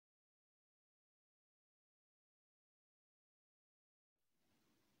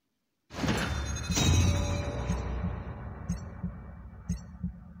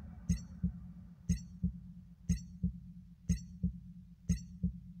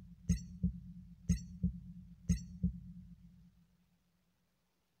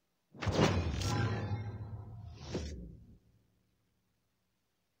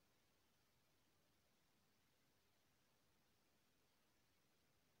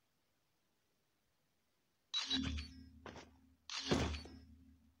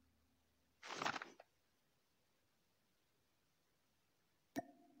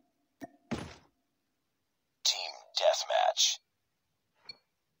breach.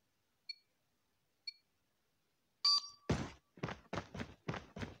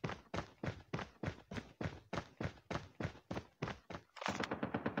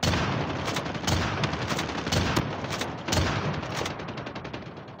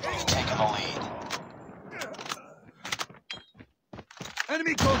 We've taken the lead.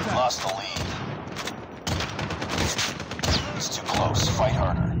 Enemy contact. Lost the lead. It's too close. Fight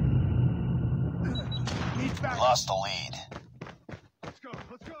harder. Lost the lead. Let's go.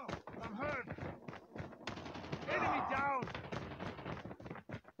 I'm hurt. Enemy down.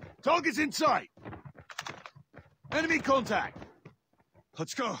 Target's in sight. Enemy contact.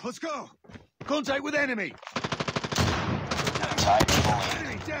 Let's go. Contact with enemy. Tied for the lead.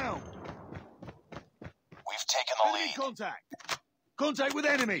 Enemy down. We've taken the Enemy lead. contact. Contact with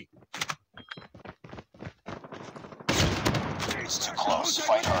enemy. It's too close.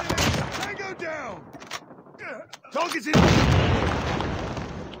 Fight harder. Tango down. Target's in.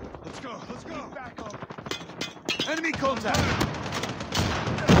 Let's go. Back up. Enemy contact.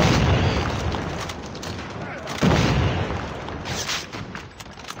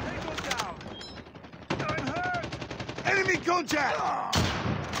 Tango down. I'm hurt. Enemy contact.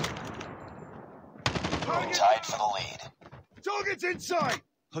 Tied for the lead. Target's in sight.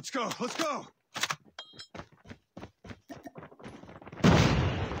 Let's go.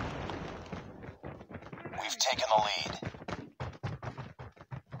 We've taken the lead.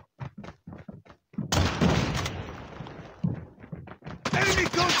 Enemy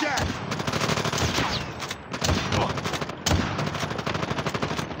contact.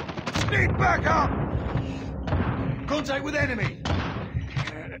 Need backup. Contact with enemy.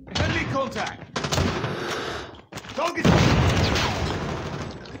 Enemy contact. Target.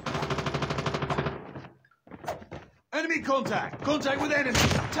 Enemy contact. Contact with enemy.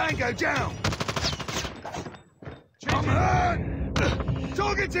 Tango down. I'm hurt.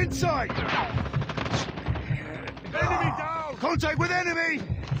 Target's in sight. Enemy down. Contact with enemy.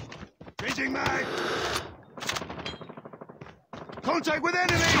 Changing mag. Contact with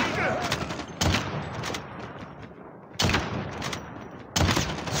enemy.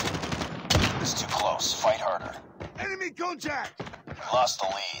 It's too close. Fight harder. Enemy contact. Lost the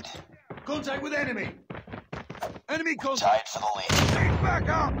lead. Contact with enemy. Enemy contact. Tied for the lead. Need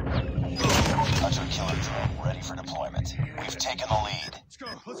backup. Hunter killer drone ready for deployment. We've taken the lead. Let's go.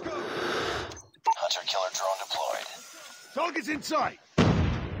 Hunter killer drone deployed. Target's in sight.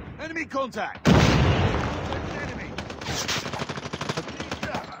 Enemy contact. Contact with enemy.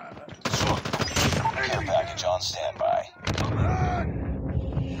 Care package on standby. I'm hurt.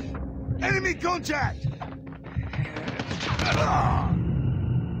 Enemy contact.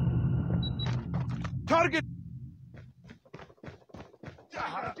 Target.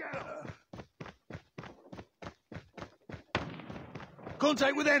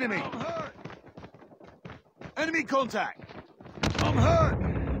 Contact with enemy. I'm hurt. Enemy contact. I'm hurt.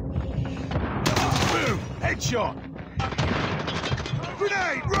 Boom. Headshot.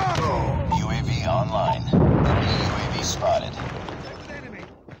 Grenade. Run. UAV online. Enemy UAV spotted. Contact with enemy.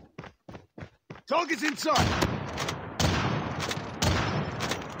 Target's in sight.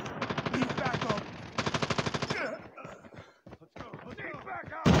 Need backup. Let's go. Need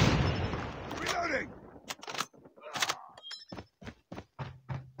backup. Reloading.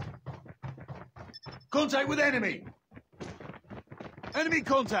 Contact with enemy. Enemy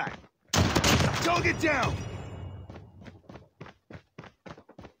contact. Target down.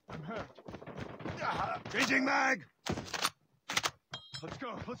 I'm hurt. Changing mag. Let's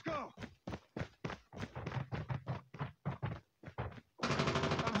go.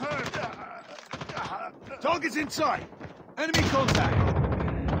 I'm hurt. Target's in sight. Enemy contact.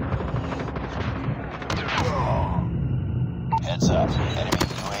 Heads up. Enemy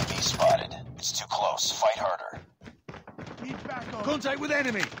UAV spotted. It's too close. Fight harder. Need backup. Contact with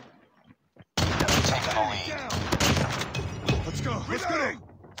enemy. Taking the lead. Down. Let's go.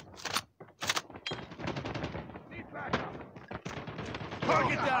 Need backup.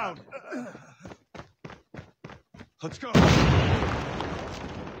 Target down. Let's go.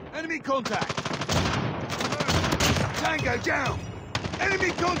 Enemy contact. Tango down.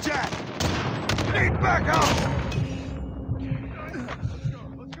 Enemy contact. Need backup.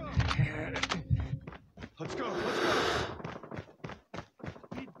 Let's go.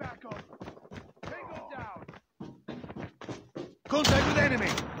 Need backup. Tango down. Contact with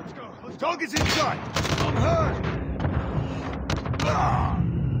enemy. Let's go. Target's in sight. I'm hurt.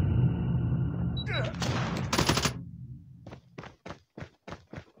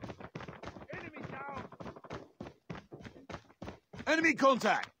 Enemy down. Enemy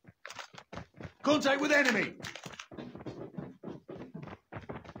contact. Contact with enemy.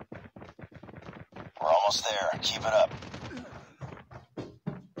 almost there. Keep it up.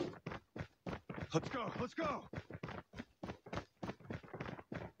 Let's go, let's go!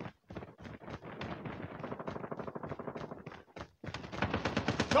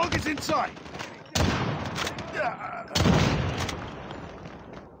 Target's in sight!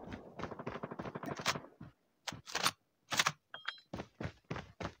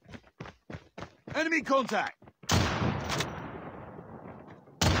 Enemy contact!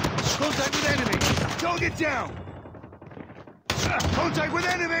 Contact with enemy! Target down! Contact with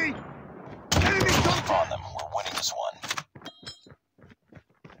enemy! Enemy contact! Keep on them. We're winning this one.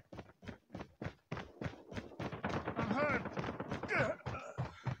 I'm hurt!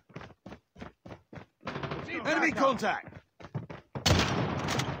 Enemy contact!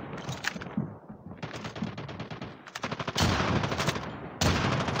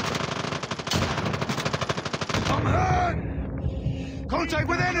 I'm hurt! Contact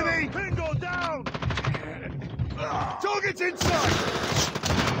with enemy! Bingo down! Target's inside!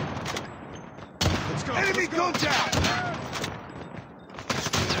 Let's go! Enemy contact!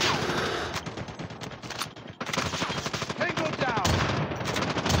 Bingo down!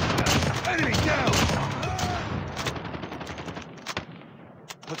 Enemy down!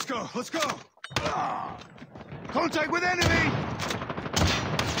 Let's go! Let's go! Contact with enemy!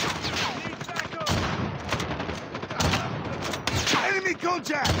 Enemy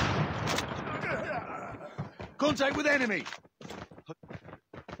contact! Contact with enemy!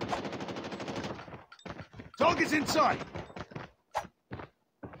 Target's in sight!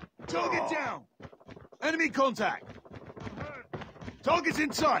 Target down! Enemy contact! Target's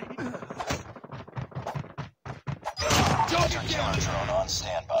in sight! Hunter killer drone on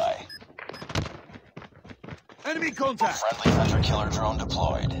standby. Enemy contact! Friendly hunter killer drone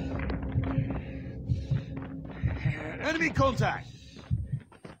deployed. Enemy contact!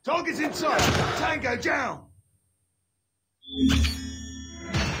 Target's in sight! Tango down!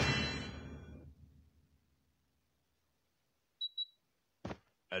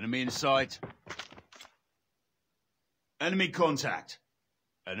 Enemy in sight. Enemy contact.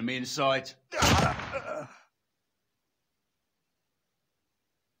 Enemy in sight.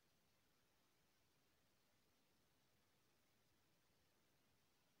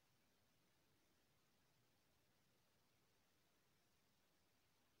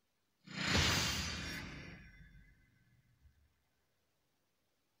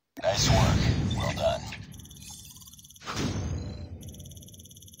 Nice work. Well done.